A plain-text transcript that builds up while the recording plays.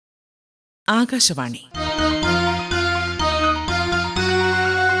Akashvani.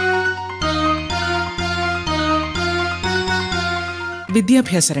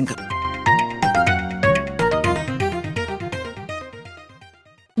 വിദ്യാഭ്യാസരംഗം.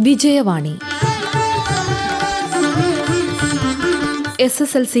 Vijayavani.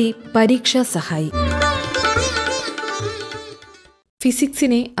 SSLC പരീക്ഷാ സഹായി.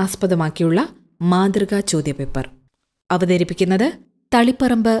 ഫിസിക്സിനെ ആസ്പദമാക്കിയുള്ള മാതൃകാ ചോദ്യപേപ്പർ അവതരിപ്പിക്കുന്നത്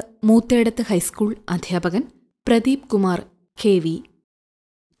തളിപ്പറമ്പ് മൂത്തേടത്ത് ഹൈസ്കൂൾ അധ്യാപകൻ പ്രദീപ് കുമാർ KV.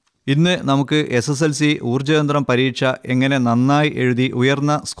 ഇന്ന് നമുക്ക് SSLC ഊർജ്ജതന്ത്രം പരീക്ഷ എങ്ങനെ നന്നായി എഴുതി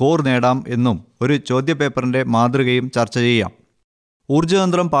ഉയർന്ന സ്കോർ നേടാം എന്നും ഒരു ചോദ്യപേപ്പറിൻ്റെ മാതൃകയും ചർച്ച ചെയ്യാം.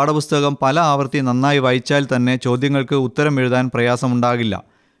 ഊർജ്ജതന്ത്രം പാഠപുസ്തകം പല ആവർത്തി നന്നായി വായിച്ചാൽ തന്നെ ചോദ്യങ്ങൾക്ക് ഉത്തരം എഴുതാൻ പ്രയാസമുണ്ടാകില്ല.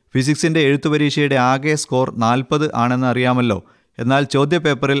 ഫിസിക്സിൻ്റെ എഴുത്തുപരീക്ഷയുടെ ആകെ സ്കോർ 40 ആണെന്ന് അറിയാമല്ലോ. എന്നാൽ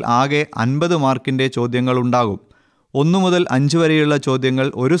ചോദ്യപേപ്പറിൽ ആകെ 50 മാർക്കിൻ്റെ ചോദ്യങ്ങൾ ഉണ്ടാകും. 1 മുതൽ 5 വരെയുള്ള ചോദ്യങ്ങൾ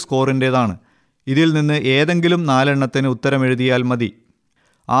ഒരു സ്കോറിൻ്റേതാണ്. ഇതിൽ നിന്ന് ഏതെങ്കിലും 4 എണ്ണത്തിന് ഉത്തരം എഴുതിയാൽ മതി.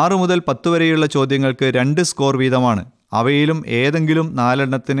 6 മുതൽ 10 വരെയുള്ള ചോദ്യങ്ങൾക്ക് 2 സ്കോർ വീതമാണ്. അവയിലും ഏതെങ്കിലും 4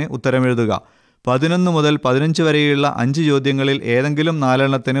 എണ്ണത്തിന് ഉത്തരമെഴുതുക. 11 മുതൽ 15 വരെയുള്ള 5 ചോദ്യങ്ങളിൽ ഏതെങ്കിലും 4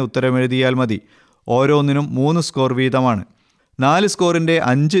 എണ്ണത്തിന് ഉത്തരമെഴുതിയാൽ മതി. ഓരോന്നിനും 3 സ്കോർ വീതമാണ്. 4 സ്കോറിൻ്റെ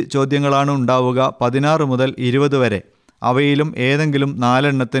 5 ചോദ്യങ്ങളാണ് ഉണ്ടാവുക 16 മുതൽ 20 വരെ. അവയിലും ഏതെങ്കിലും 4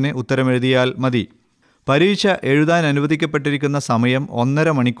 എണ്ണത്തിന് ഉത്തരമെഴുതിയാൽ മതി. പരീക്ഷ എഴുതാൻ അനുവദിക്കപ്പെട്ടിരിക്കുന്ന സമയം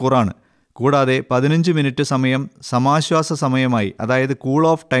 1.5 മണിക്കൂറാണ്. കൂടാതെ 15 മിനിറ്റ് സമയം സമാശ്വാസ സമയമായി, അതായത് കൂൾ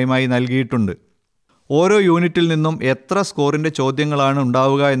ഓഫ് ടൈമായി നൽകിയിട്ടുണ്ട്. ഓരോ യൂണിറ്റിൽ നിന്നും എത്ര സ്കോറിൻ്റെ ചോദ്യങ്ങളാണ്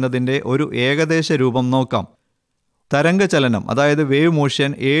ഉണ്ടാവുക എന്നതിൻ്റെ ഒരു ഏകദേശ രൂപം നോക്കാം. തരംഗചലനം, അതായത് വേവ്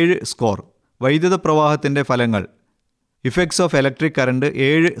മോഷൻ 7 സ്കോർ. വൈദ്യുത പ്രവാഹത്തിൻ്റെ ഫലങ്ങൾ, effects of electric current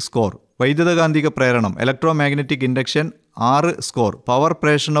 7 score. വൈദ്യുതകാന്തിക പ്രേരണം, ഇലക്ട്രോമാഗ്നറ്റിക് ഇൻഡക്ഷൻ 6 സ്കോർ. പവർ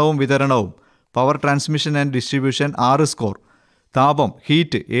പ്രേഷണവും വിതരണവും, power transmission and distribution 6 score. താപം,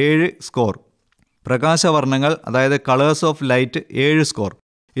 ഹീറ്റ് 7 സ്കോർ. പ്രകാശവർണ്ണങ്ങൾ, അതായത് കളേഴ്സ് ഓഫ് ലൈറ്റ് 7 സ്കോർ.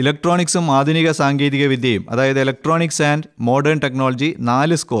 ഇലക്ട്രോണിക്സും ആധുനിക സാങ്കേതിക വിദ്യയും, അതായത് electronics and modern technology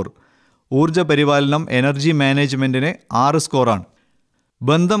 4 score. ഊർജ്ജ പരിപാലനം, എനർജി മാനേജ്മെൻറ്റിന് 6 സ്കോറാണ്.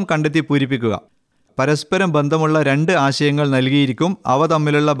 ബന്ധം കണ്ടെത്തി പൂരിപ്പിക്കുക. പരസ്പരം ബന്ധമുള്ള 2 ആശയങ്ങൾ നൽകിയിരിക്കും. അവ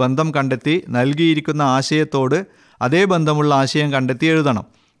തമ്മിലുള്ള ബന്ധം കണ്ടെത്തി നൽകിയിരിക്കുന്ന ആശയത്തോട് അതേ ബന്ധമുള്ള ആശയം കണ്ടെത്തി എഴുതണം.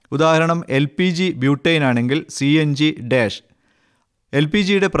 ഉദാഹരണം, LPG ബ്യൂട്ടൈൻ ആണെങ്കിൽ CNG ഡാഷ്.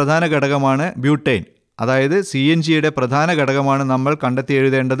 LPGയുടെ പ്രധാന ഘടകമാണ് ബ്യൂട്ടൈൻ, അതായത് CNGയുടെ പ്രധാന ഘടകമാണ് നമ്മൾ കണ്ടെത്തി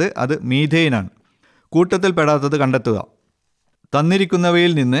എഴുതേണ്ടത്. അത് മീഥെയ്നാണ്. കൂട്ടത്തിൽ പെടാത്തത് കണ്ടെത്തുക.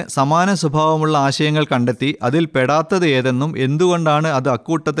 തന്നിരിക്കുന്നവയിൽ നിന്ന് സമാന സ്വഭാവമുള്ള ആശയങ്ങൾ കണ്ടെത്തി അതിൽ പെടാത്തത് ഏതെന്നും എന്തുകൊണ്ടാണ് അത്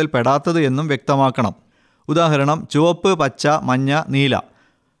അക്കൂട്ടത്തിൽ പെടാത്തത് എന്നും വ്യക്തമാക്കണം. ഉദാഹരണം, ചുവപ്പ്, പച്ച, മഞ്ഞ, നീല.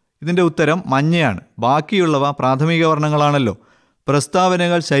 ഇതിൻ്റെ ഉത്തരം മഞ്ഞയാണ്. ബാക്കിയുള്ളവ പ്രാഥമിക വർണ്ണങ്ങളാണല്ലോ.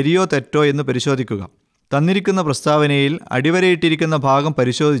 പ്രസ്താവനകൾ ശരിയോ തെറ്റോ എന്ന് പരിശോധിക്കുക. തന്നിരിക്കുന്ന പ്രസ്താവനയിൽ അടിവരയിട്ടിരിക്കുന്ന ഭാഗം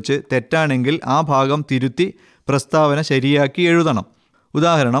പരിശോധിച്ച് തെറ്റാണെങ്കിൽ ആ ഭാഗം തിരുത്തി പ്രസ്താവന ശരിയാക്കി എഴുതണം.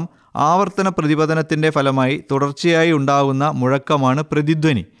 ഉദാഹരണം, ആവർത്തന പ്രതിപതനത്തിൻ്റെ ഫലമായി തുടർച്ചയായി ഉണ്ടാകുന്ന മുഴക്കമാണ്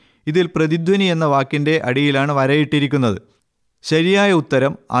പ്രതിധ്വനി. ഇതിൽ പ്രതിധ്വനി എന്ന വാക്കിൻ്റെ അടിയിലാണ് വരയിട്ടിരിക്കുന്നത്. ശരിയായ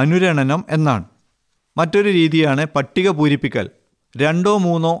ഉത്തരം അനുരണനം എന്നാണ്. മറ്റൊരു രീതിയാണ് പട്ടിക പൂരിപ്പിക്കൽ. 2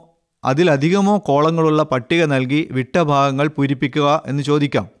 3 അതിലധികമോ കോളങ്ങളുള്ള പട്ടിക നൽകി വിട്ട ഭാഗങ്ങൾ പൂരിപ്പിക്കുക എന്ന്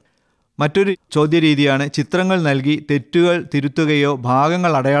ചോദിക്കാം. മറ്റൊരു ചോദ്യരീതിയാണ് ചിത്രങ്ങൾ നൽകി തെറ്റുകൾ തിരുത്തുകയോ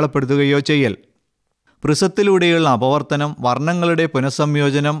ഭാഗങ്ങൾ അടയാളപ്പെടുത്തുകയോ ചെയ്യൽ. പ്രിസത്തിലൂടെയുള്ള അപവർത്തനം, വർണ്ണങ്ങളുടെ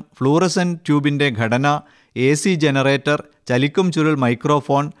പുനഃസംയോജനം, ഫ്ലൂറസെൻ്റ് ട്യൂബിൻ്റെ ഘടന, AC ജനറേറ്റർ, ചലിക്കും ചുരുൾ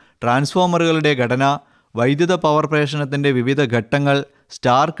മൈക്രോഫോൺ, ട്രാൻസ്ഫോമറുകളുടെ ഘടന, വൈദ്യുത പവർ പ്രേഷണത്തിൻ്റെ വിവിധ ഘട്ടങ്ങൾ,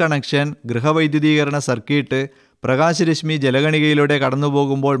 സ്റ്റാർ കണക്ഷൻ, ഗൃഹവൈദ്യുതീകരണ സർക്യൂട്ട്, പ്രകാശരശ്മി ജലഗണികയിലൂടെ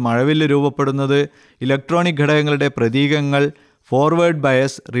കടന്നുപോകുമ്പോൾ മഴവില്ല് രൂപപ്പെടുന്നത്, ഇലക്ട്രോണിക് ഘടകങ്ങളുടെ പ്രതീകങ്ങൾ, forward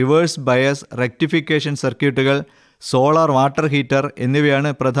bias, reverse bias, rectification സർക്യൂട്ടുകൾ, സോളാർ വാട്ടർ ഹീറ്റർ എന്നിവയാണ്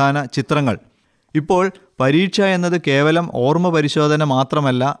പ്രധാന ചിത്രങ്ങൾ. ഇപ്പോൾ പരീക്ഷ എന്നത് കേവലം ഓർമ്മ പരിശോധന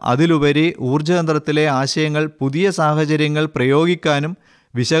മാത്രമല്ല, അതിലുപരി ഊർജ്ജതന്ത്രത്തിലെ ആശയങ്ങൾ പുതിയ സാഹചര്യങ്ങൾ പ്രയോഗിക്കാനും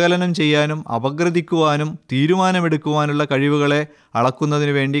വിശകലനം ചെയ്യാനും അപഗ്രഥിക്കുവാനും തീരുമാനമെടുക്കുവാനുള്ള കഴിവുകളെ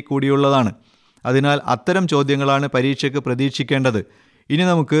അളക്കുന്നതിന് വേണ്ടി കൂടിയുള്ളതാണ്. അതിനാൽ അത്തരം ചോദ്യങ്ങളാണ് പരീക്ഷയ്ക്ക് പ്രതീക്ഷിക്കേണ്ടത്. ഇനി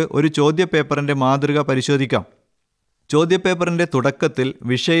നമുക്ക് ഒരു ചോദ്യപേപ്പറിൻ്റെ മാതൃക പരിശോധിക്കാം. ചോദ്യപേപ്പറിൻ്റെ തുടക്കത്തിൽ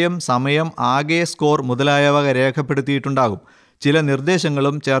വിഷയം, സമയം, ആകെ സ്കോർ മുതലായവ രേഖപ്പെടുത്തിയിട്ടുണ്ടാകും. ചില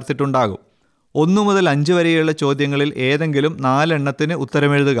നിർദ്ദേശങ്ങളും ചേർത്തിട്ടുണ്ടാകും. 1 മുതൽ 5 വരെയുള്ള ചോദ്യങ്ങളിൽ ഏതെങ്കിലും 4 എണ്ണത്തിന്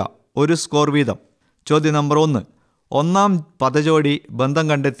ഉത്തരമെഴുതുക. 1 സ്കോർ വീതം. ചോദ്യം നമ്പർ 1. 1-ാം പദജോടി ബന്ധം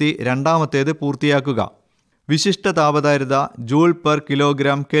കണ്ടെത്തി 2-ാമത്തേത് പൂർത്തിയാക്കുക. വിശിഷ്ട താപധാരിത ജൂൾ പെർ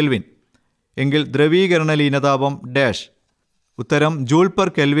കിലോഗ്രാം കെൽവിൻ എങ്കിൽ ദ്രവീകരണ ലീനതാപം ഡാഷ്. ഉത്തരം ജൂൾ പെർ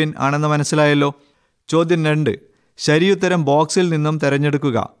കെൽവിൻ ആണെന്ന് മനസ്സിലായല്ലോ. ചോദ്യം 2. ശരിയുത്തരം ബോക്സിൽ നിന്നും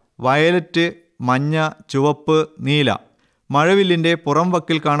തിരഞ്ഞെടുക്കുക. വയലറ്റ്, മഞ്ഞ, ചുവപ്പ്, നീല. മഴവില്ലിൻ്റെ പുറം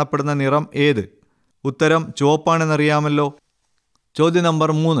വക്കിൽ കാണപ്പെടുന്ന നിറം ഏത്? ഉത്തരം ചുവപ്പാണെന്നറിയാമല്ലോ. ചോദ്യം നമ്പർ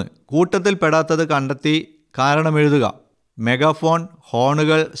 3. കൂട്ടത്തിൽ പെടാത്തത് കണ്ടെത്തി കാരണം എഴുതുക. Megaphone,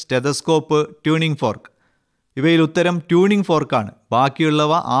 ഹോണുകൾ, stethoscope, tuning fork. ഇവയിൽ ഉത്തരം ട്യൂണിംഗ് ഫോർക്കാണ്.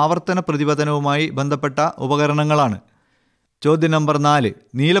 ബാക്കിയുള്ളവ ആവർത്തന പ്രതിപതനവുമായി ബന്ധപ്പെട്ട ഉപകരണങ്ങളാണ്. ചോദ്യം നമ്പർ 4.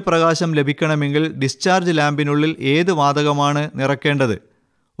 നീലപ്രകാശം ലഭിക്കണമെങ്കിൽ ഡിസ്ചാർജ് ലാമ്പിനുള്ളിൽ ഏത് വാതകമാണ് നിറയ്ക്കേണ്ടത്?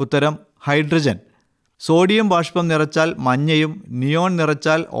 ഉത്തരം ഹൈഡ്രജൻ. സോഡിയം ബാഷ്പം നിറച്ചാൽ മഞ്ഞയും, നിയോൺ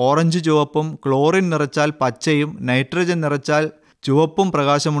നിറച്ചാൽ ഓറഞ്ച് ചുവപ്പും, ക്ലോറിൻ നിറച്ചാൽ പച്ചയും, നൈട്രജൻ നിറച്ചാൽ ചുവപ്പും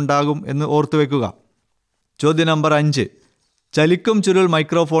പ്രകാശമുണ്ടാകും എന്ന് ഓർത്തുവെക്കുക. ചോദ്യം നമ്പർ 5. ചലിക്കും ചുരുൾ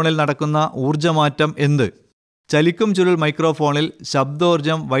മൈക്രോഫോണിൽ നടക്കുന്ന ഊർജ്ജമാറ്റം എന്ത്? ചലിക്കും ചുരുൾ മൈക്രോഫോണിൽ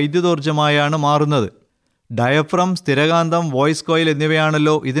ശബ്ദോർജ്ജം വൈദ്യുതോർജ്ജമായാണ് മാറുന്നത്. ഡയഫ്രം, സ്ഥിരകാന്തം, വോയിസ് കോയിൽ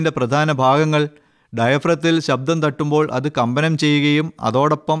എന്നിവയാണല്ലോ ഇതിൻ്റെ പ്രധാന ഭാഗങ്ങൾ. ഡയഫ്രത്തിൽ ശബ്ദം തട്ടുമ്പോൾ അത് കമ്പനം ചെയ്യുകയും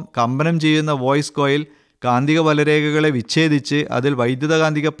അതോടൊപ്പം കമ്പനം ചെയ്യുന്ന വോയിസ് കോയിൽ കാന്തിക വലരേഖകളെ വിച്ഛേദിച്ച് അതിൽ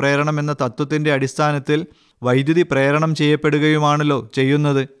വൈദ്യുതകാന്തിക പ്രേരണം എന്ന തത്വത്തിൻ്റെ അടിസ്ഥാനത്തിൽ വൈദ്യുതി പ്രേരണം ചെയ്യപ്പെടുകയുമാണല്ലോ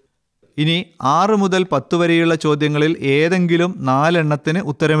ചെയ്യുന്നത്. ഇനി 6 മുതൽ 10 വരെയുള്ള ചോദ്യങ്ങളിൽ ഏതെങ്കിലും 4 എണ്ണത്തിന്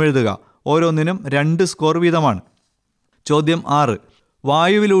ഉത്തരമെഴുതുക. ഓരോന്നിനും 2 സ്കോർ വീതമാണ്. ചോദ്യം 6.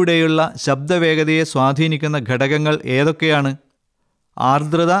 വായുവിലൂടെയുള്ള ശബ്ദവേഗതയെ സ്വാധീനിക്കുന്ന ഘടകങ്ങൾ ഏതൊക്കെയാണ്?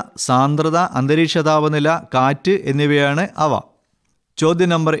 ആർദ്രത, സാന്ദ്രത, അന്തരീക്ഷ താപനില, കാറ്റ് എന്നിവയാണ് അവ. ചോദ്യം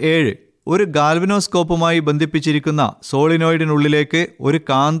നമ്പർ 7. ഒരു ഗാൽവനോസ്കോപ്പുമായി ബന്ധിപ്പിച്ചിരിക്കുന്ന സോളിനോയിഡിനുള്ളിലേക്ക് ഒരു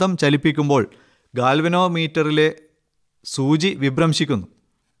കാന്തം ചലിപ്പിക്കുമ്പോൾ ഗാൽവനോമീറ്ററിലെ സൂചി വിഭ്രംശിക്കുന്നു.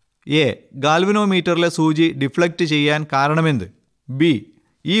 എ. ഗാൽവനോമീറ്ററിലെ സൂചി ഡിഫ്ലക്റ്റ് ചെയ്യാൻ കാരണമെന്ത്? ബി.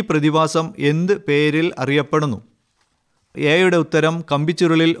 ഈ പ്രതിഭാസം എന്ത് പേരിൽ അറിയപ്പെടുന്നു? എയുടെ ഉത്തരം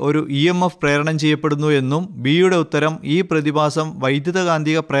കമ്പിച്ചുരുളിൽ ഒരു EMF പ്രേരണം ചെയ്യപ്പെടുന്നു എന്നും ബിയുടെ ഉത്തരം ഈ പ്രതിഭാസം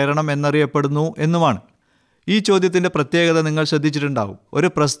വൈദ്യുതകാന്തിക പ്രേരണം എന്നറിയപ്പെടുന്നു എന്നുമാണ്. ഈ ചോദ്യത്തിൻ്റെ പ്രത്യേകത നിങ്ങൾ ശ്രദ്ധിച്ചിട്ടുണ്ടാകും. ഒരു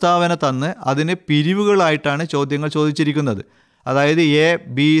പ്രസ്താവന തന്ന് അതിന് പിരിവുകളായിട്ടാണ് ചോദ്യങ്ങൾ ചോദിച്ചിരിക്കുന്നത്. അതായത് എ,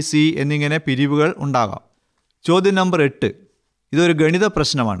 ബി, സി എന്നിങ്ങനെ പിരിവുകൾ ഉണ്ടാകാം. ചോദ്യം നമ്പർ 8. ഇതൊരു ഗണിത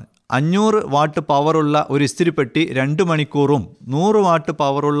പ്രശ്നമാണ്. 500 വാട്ട് പവറുള്ള ഒരു ഇസ്തിരിപ്പെട്ടി 2 മണിക്കൂറും 100 വാട്ട്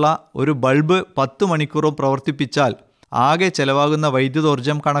പവറുള്ള ഒരു ബൾബ് 10 മണിക്കൂറും പ്രവർത്തിപ്പിച്ചാൽ ആകെ ചെലവാകുന്ന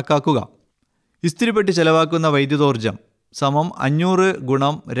വൈദ്യുതോർജ്ജം കണക്കാക്കുക. ഇസ്തിരിപ്പെട്ടി ചെലവാക്കുന്ന വൈദ്യുതോർജ്ജം സമം 500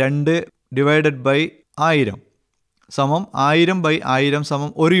 ഗുണം 2 ഡിവൈഡഡ് ബൈ 1000 സമം 1000 ബൈ 1000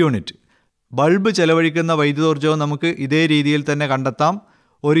 സമം 1 യൂണിറ്റ്. ബൾബ് ചെലവഴിക്കുന്ന വൈദ്യുതോർജ്ജവും നമുക്ക് ഇതേ രീതിയിൽ തന്നെ കണ്ടെത്താം.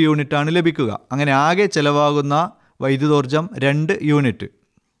 1 യൂണിറ്റാണ് ലഭിക്കുക. അങ്ങനെ ആകെ ചെലവാകുന്ന വൈദ്യുതോർജ്ജം 2 യൂണിറ്റ്.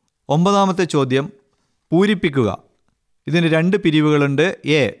 9ാമത്തെ ചോദ്യം പൂരിപ്പിക്കുക. ഇതിന് 2 പിരിവുകളുണ്ട്.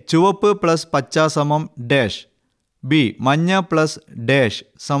 എ. ചുവപ്പ് പ്ലസ് പച്ച സമം ഡാഷ്. ബി. മഞ്ഞ പ്ലസ് ഡാഷ്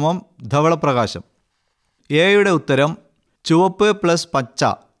സമം ധവളപ്രകാശം. എയുടെ ഉത്തരം ചുവപ്പ് പ്ലസ് പച്ച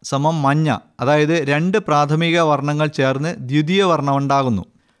സമം മഞ്ഞ, അതായത് 2 പ്രാഥമിക വർണ്ണങ്ങൾ ചേർന്ന് ദ്വിതീയ വർണ്ണമുണ്ടാകുന്നു.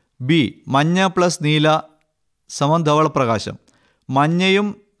 ബി. മഞ്ഞ പ്ലസ് നീല സമം ധവളപ്രകാശം. മഞ്ഞയും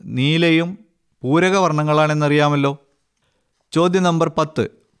നീലയും പൂരക വർണ്ണങ്ങളാണെന്നറിയാമല്ലോ. ചോദ്യം നമ്പർ 10.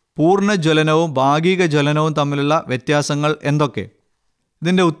 പൂർണ്ണജ്വലനവും ഭാഗിക ജ്വലനവും തമ്മിലുള്ള വ്യത്യാസങ്ങൾ എന്തൊക്കെ?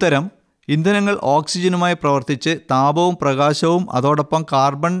 ഇതിൻ്റെ ഉത്തരം ഇന്ധനങ്ങൾ ഓക്സിജനുമായി പ്രവർത്തിച്ച് താപവും പ്രകാശവും അതോടൊപ്പം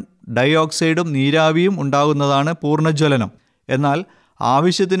കാർബൺ ഡൈ ഓക്സൈഡും നീരാവിയും ഉണ്ടാകുന്നതാണ് പൂർണ്ണജ്വലനം. എന്നാൽ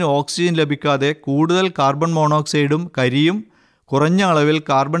ആവശ്യത്തിന് ഓക്സിജൻ ലഭിക്കാതെ കൂടുതൽ കാർബൺ മോണോക്സൈഡും കരിയും കുറഞ്ഞ അളവിൽ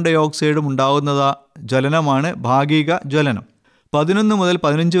കാർബൺ ഡൈ ഓക്സൈഡും ഉണ്ടാകുന്ന ജ്വലനമാണ് ഭാഗിക ജ്വലനം. 11 മുതൽ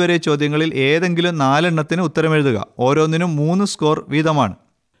 15 വരെ ചോദ്യങ്ങളിൽ ഏതെങ്കിലും 4 എണ്ണത്തിന് ഉത്തരമെഴുതുക. ഓരോന്നിനും 3 സ്കോർ വീതമാണ്.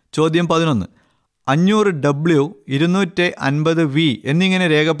 ചോദ്യം 11. 500W 250V എന്നിങ്ങനെ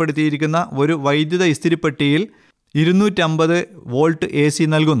രേഖപ്പെടുത്തിയിരിക്കുന്ന ഒരു വൈദ്യുത ഇസ്തിരിപ്പെട്ടിയിൽ 250 വോൾട്ട് AC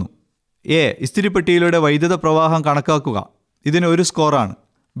നൽകുന്നു. എ. ഇസ്തിരിപ്പെട്ടിയിലൂടെ വൈദ്യുത പ്രവാഹം കണക്കാക്കുക. ഇതിന് 1 സ്കോറാണ്.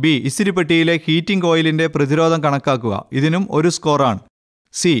 ബി. ഇസ്തിരിപ്പെട്ടിയിലെ ഹീറ്റിംഗ് കോയിലിൻ്റെ പ്രതിരോധം കണക്കാക്കുക. ഇതിനും 1 സ്കോറാണ്.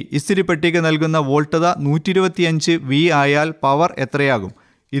 സി. ഇസ്തിരിപ്പെട്ടിക്ക് നൽകുന്ന വോൾട്ടത 125V ആയാൽ പവർ എത്രയാകും?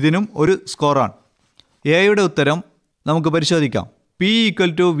 ഇതിനും 1 സ്കോറാണ്. എയുടെ ഉത്തരം നമുക്ക് പരിശോധിക്കാം. P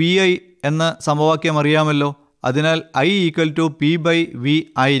 = VI എന്ന സമവാക്യം അറിയാമല്ലോ. അതിനാൽ I = P/V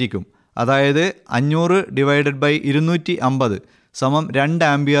ആയിരിക്കും. അതായത് 500 ഡിവൈഡഡ് ബൈ 250 സമം 2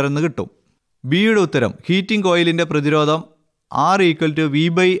 ആംപിയർ എന്ന് കിട്ടും. ബിയുടെ ഉത്തരം ഹീറ്റിംഗ് കോയിലിൻ്റെ പ്രതിരോധം R =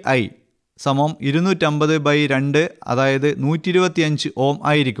 V/I സമം 250/2 അതായത് 125 ഓം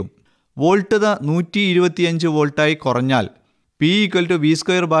ആയിരിക്കും. വോൾട്ടത 125 വോൾട്ടായി കുറഞ്ഞാൽ P =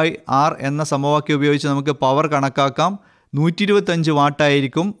 V²/R എന്ന സമവാക്യം ഉപയോഗിച്ച് നമുക്ക് പവർ കണക്കാക്കാം. 125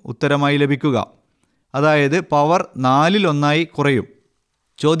 വാട്ടായിരിക്കും ഉത്തരമായി ലഭിക്കുക. അതായത് പവർ 4/1 കുറയും.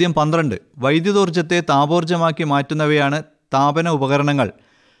 ചോദ്യം 12. വൈദ്യുതോർജ്ജത്തെ താപോർജ്ജമാക്കി മാറ്റുന്നവയാണ് താപന ഉപകരണങ്ങൾ.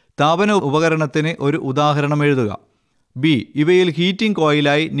 താപന ഉപകരണത്തിന് ഒരു ഉദാഹരണം എഴുതുക. ബി. ഇവയിൽ ഹീറ്റിംഗ്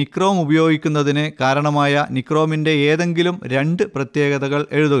കോയിലായി നിക്രോം ഉപയോഗിക്കുന്നതിന് കാരണമായ നിക്രോമിൻ്റെ ഏതെങ്കിലും 2 പ്രത്യേകതകൾ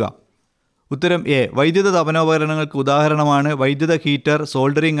എഴുതുക. ഉത്തരം എ. വൈദ്യുത തപനോപകരണങ്ങൾക്ക് ഉദാഹരണമാണ് വൈദ്യുത ഹീറ്റർ,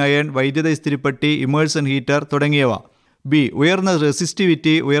 സോൾഡറിംഗ് അയൺ, വൈദ്യുത ഇസ്തിരിപ്പെട്ടി, ഇമേഴ്സൺ ഹീറ്റർ തുടങ്ങിയവ. ബി. ഉയർന്ന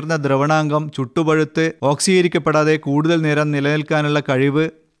റെസിസ്റ്റിവിറ്റി, ഉയർന്ന ദ്രവണാങ്കം, ചുട്ടുപഴുത്ത് ഓക്സീകരിക്കപ്പെടാതെ കൂടുതൽ നേരം നിലനിൽക്കാനുള്ള കഴിവ്.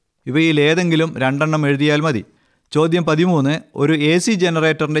 ഇവയിൽ ഏതെങ്കിലും 2 എഴുതിയാൽ മതി. ചോദ്യം 13. ഒരു AC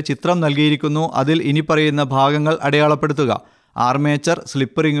ജനറേറ്ററിൻ്റെ ചിത്രം നൽകിയിരിക്കുന്നു. അതിൽ ഇനി പറയുന്ന ഭാഗങ്ങൾ അടയാളപ്പെടുത്തുക. Armature,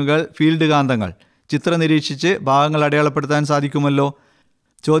 slip റിങ്ങുകൾ, field കാന്തങ്ങൾ. ചിത്രം നിരീക്ഷിച്ച് ഭാഗങ്ങൾ അടയാളപ്പെടുത്താൻ സാധിക്കുമല്ലോ.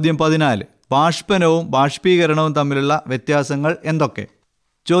 ചോദ്യം 14. ബാഷ്പനവും ബാഷ്പീകരണവും തമ്മിലുള്ള വ്യത്യാസങ്ങൾ എന്തൊക്കെ?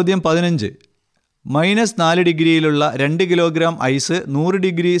 ചോദ്യം 15. -4 ഡിഗ്രിയിലുള്ള 2 കിലോഗ്രാം ഐസ് 100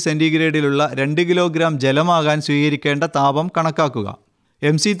 ഡിഗ്രി സെൻറ്റിഗ്രേഡിലുള്ള 2 കിലോഗ്രാം ജലമാകാൻ സ്വീകരിക്കേണ്ട താപം കണക്കാക്കുക.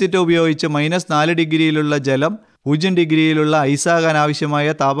 MC⁻ ഉപയോഗിച്ച് -4 ഡിഗ്രിയിലുള്ള ജലം 0 ഡിഗ്രിയിലുള്ള ഐസാകാൻ ആവശ്യമായ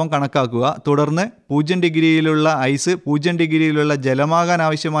താപം കണക്കാക്കുക. തുടർന്ന് 0 ഡിഗ്രിയിലുള്ള ഐസ് 0 ഡിഗ്രിയിലുള്ള ജലമാകാൻ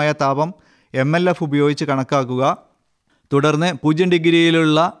ആവശ്യമായ താപം MLF ഉപയോഗിച്ച് കണക്കാക്കുക. തുടർന്ന് 0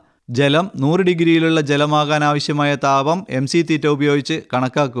 ഡിഗ്രിയിലുള്ള ജലം 100 ഡിഗ്രിയിലുള്ള ജലമാകാൻ ആവശ്യമായ താപം MC⁻ ഉപയോഗിച്ച്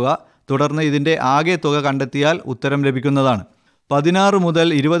കണക്കാക്കുക. തുടർന്ന് ഇതിൻ്റെ ആകെ തുക കണ്ടെത്തിയാൽ ഉത്തരം ലഭിക്കുന്നതാണ്. 16 മുതൽ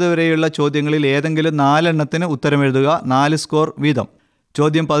 20 വരെയുള്ള ചോദ്യങ്ങളിൽ ഏതെങ്കിലും 4 എണ്ണത്തിന് ഉത്തരം എഴുതുക. 4 സ്കോർ വീതം.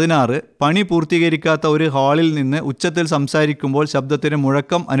 ചോദ്യം 16. പണി പൂർത്തീകരിക്കാത്ത ഒരു ഹാളിൽ നിന്ന് ഉച്ചത്തിൽ സംസാരിക്കുമ്പോൾ ശബ്ദത്തിന്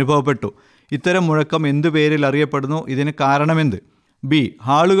മുഴക്കം അനുഭവപ്പെട്ടു. ഇത്തരം മുഴക്കം എന്തു പേരിൽ അറിയപ്പെടുന്നു? ഇതിന് കാരണമെന്ത്? ബി.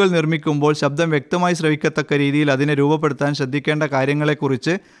 ഹാളുകൾ നിർമ്മിക്കുമ്പോൾ ശബ്ദം വ്യക്തമായി ശ്രവിക്കത്തക്ക രീതിയിൽ അതിനെ രൂപപ്പെടുത്താൻ ശ്രദ്ധിക്കേണ്ട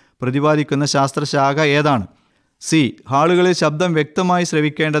കാര്യങ്ങളെക്കുറിച്ച് പ്രതിപാദിക്കുന്ന ശാസ്ത്രശാഖ ഏതാണ്? സി. ഹാളുകളിൽ ശബ്ദം വ്യക്തമായി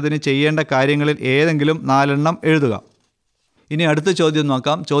ശ്രവിക്കേണ്ടതിന് ചെയ്യേണ്ട കാര്യങ്ങളിൽ ഏതെങ്കിലും 4 എണ്ണം എഴുതുക. ഇനി അടുത്ത ചോദ്യം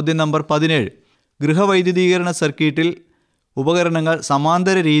നോക്കാം. ചോദ്യം നമ്പർ 17. ഗൃഹവൈദ്യുതീകരണ സർക്യൂട്ടിൽ ഉപകരണങ്ങൾ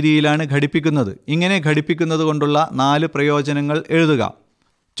സമാന്തര രീതിയിലാണ് ഘടിപ്പിക്കുന്നത്. ഇങ്ങനെ ഘടിപ്പിക്കുന്നത് കൊണ്ടുള്ള 4 പ്രയോജനങ്ങൾ എഴുതുക.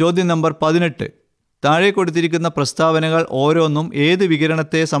 ചോദ്യം നമ്പർ 18. താഴെ കൊടുത്തിരിക്കുന്ന പ്രസ്താവനകൾ ഓരോന്നും ഏത്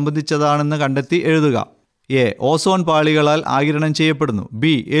വികിരണത്തെ സംബന്ധിച്ചതാണെന്ന് കണ്ടെത്തി എഴുതുക. എ. ഓസോൺ പാളികളാൽ ആഗിരണം ചെയ്യപ്പെടുന്നു.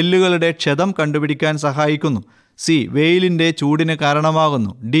 ബി. എല്ലുകളുടെ ക്ഷതം കണ്ടുപിടിക്കാൻ സഹായിക്കുന്നു. സി. വെയിലിൻ്റെ ചൂടിന്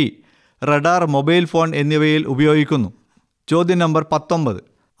കാരണമാകുന്നു. ഡി. റഡാർ, മൊബൈൽ ഫോൺ എന്നിവയിൽ ഉപയോഗിക്കുന്നു. ചോദ്യം നമ്പർ 19.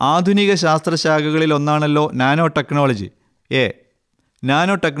 ആധുനിക ശാസ്ത്രശാഖകളിൽ ഒന്നാണല്ലോ nano technology. A.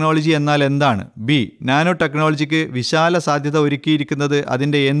 Nano technology എന്നാൽ എന്താണ്? ബി. നാനോ ടെക്നോളജിക്ക് വിശാല സാധ്യത ഒരുക്കിയിരിക്കുന്നത്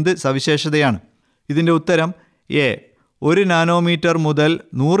അതിൻ്റെ എന്ത് സവിശേഷതയാണ്? ഇതിൻ്റെ ഉത്തരം എ. 1 നാനോമീറ്റർ മുതൽ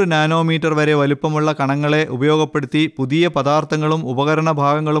 100 നാനോമീറ്റർ വരെ വലുപ്പമുള്ള കണങ്ങളെ ഉപയോഗപ്പെടുത്തി പുതിയ പദാർത്ഥങ്ങളും ഉപകരണ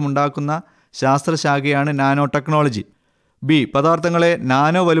ഭാഗങ്ങളും ഉണ്ടാക്കുന്ന ശാസ്ത്രശാഖയാണ് നാനോ ടെക്നോളജി. ബി. പദാർത്ഥങ്ങളെ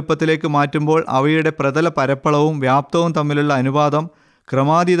നാനോ വലുപ്പത്തിലേക്ക് മാറ്റുമ്പോൾ അവയുടെ പ്രതല പരപ്പളവും വ്യാപ്തവും തമ്മിലുള്ള അനുപാതം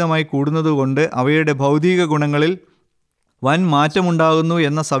ക്രമാതീതമായി കൂടുന്നതുകൊണ്ട് അവയുടെ ഭൗതിക ഗുണങ്ങളിൽ വൻ മാറ്റമുണ്ടാകുന്നു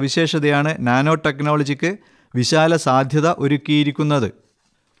എന്ന സവിശേഷതയാണ് നാനോ ടെക്നോളജിക്ക് വിശാല സാധ്യത ഒരുക്കിയിരിക്കുന്നത്.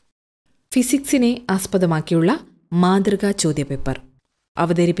 ഫിസിക്സിനെ ആസ്പദമാക്കിയുള്ള മാതൃകാ ചോദ്യപേപ്പർ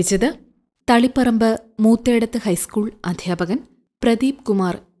അവതരിപ്പിച്ചത് തളിപ്പറമ്പ് മൂത്തേടത്ത് ഹൈസ്കൂൾ അധ്യാപകൻ പ്രദീപ്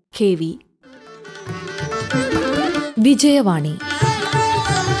കുമാർ KV. വിജയവാണി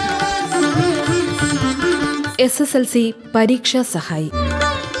SSLC പരീക്ഷ സഹായി.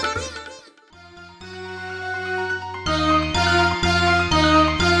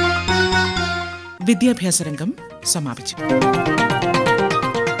 വിദ്യാഭ്യാസരംഗം സമാപിച്ചു.